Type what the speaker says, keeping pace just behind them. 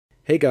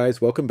Hey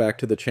guys, welcome back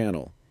to the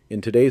channel.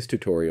 In today's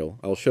tutorial,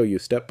 I'll show you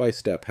step by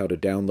step how to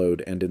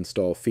download and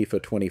install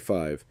FIFA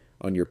 25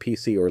 on your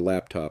PC or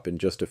laptop in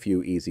just a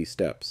few easy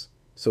steps.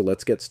 So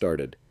let's get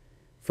started.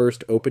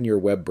 First, open your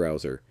web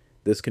browser.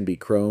 This can be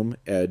Chrome,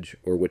 Edge,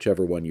 or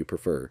whichever one you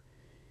prefer.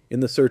 In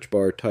the search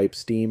bar, type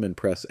Steam and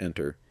press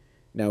Enter.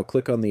 Now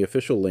click on the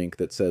official link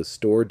that says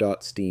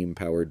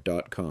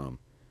store.steampowered.com.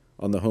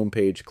 On the home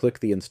page, click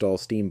the Install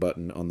Steam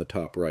button on the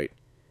top right.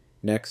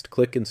 Next,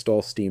 click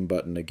Install Steam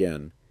button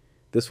again.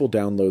 This will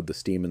download the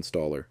Steam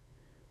installer.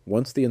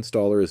 Once the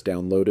installer is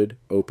downloaded,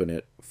 open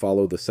it,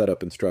 follow the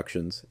setup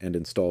instructions, and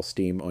install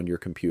Steam on your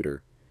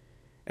computer.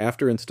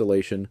 After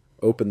installation,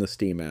 open the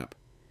Steam app.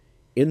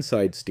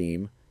 Inside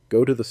Steam,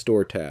 go to the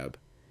Store tab.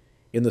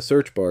 In the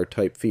search bar,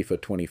 type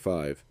FIFA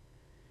 25.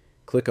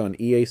 Click on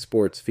EA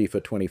Sports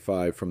FIFA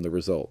 25 from the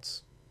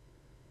results.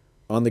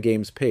 On the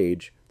game's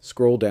page,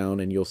 scroll down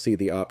and you'll see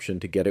the option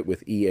to get it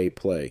with EA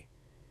Play.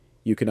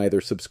 You can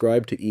either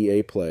subscribe to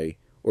EA Play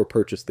or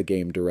purchase the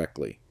game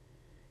directly.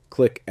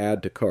 Click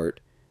Add to Cart,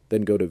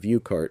 then go to View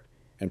Cart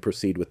and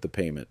proceed with the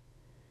payment.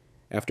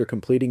 After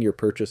completing your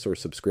purchase or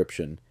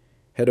subscription,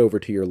 head over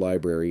to your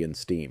library in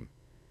Steam.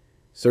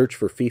 Search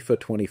for FIFA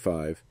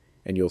 25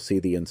 and you'll see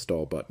the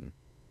Install button.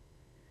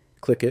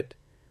 Click it,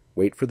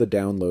 wait for the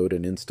download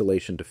and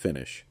installation to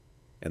finish,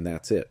 and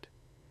that's it.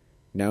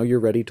 Now you're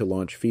ready to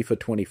launch FIFA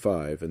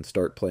 25 and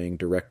start playing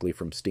directly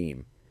from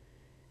Steam.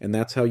 And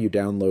that's how you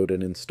download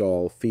and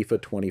install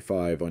FIFA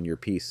 25 on your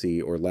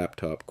PC or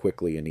laptop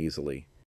quickly and easily.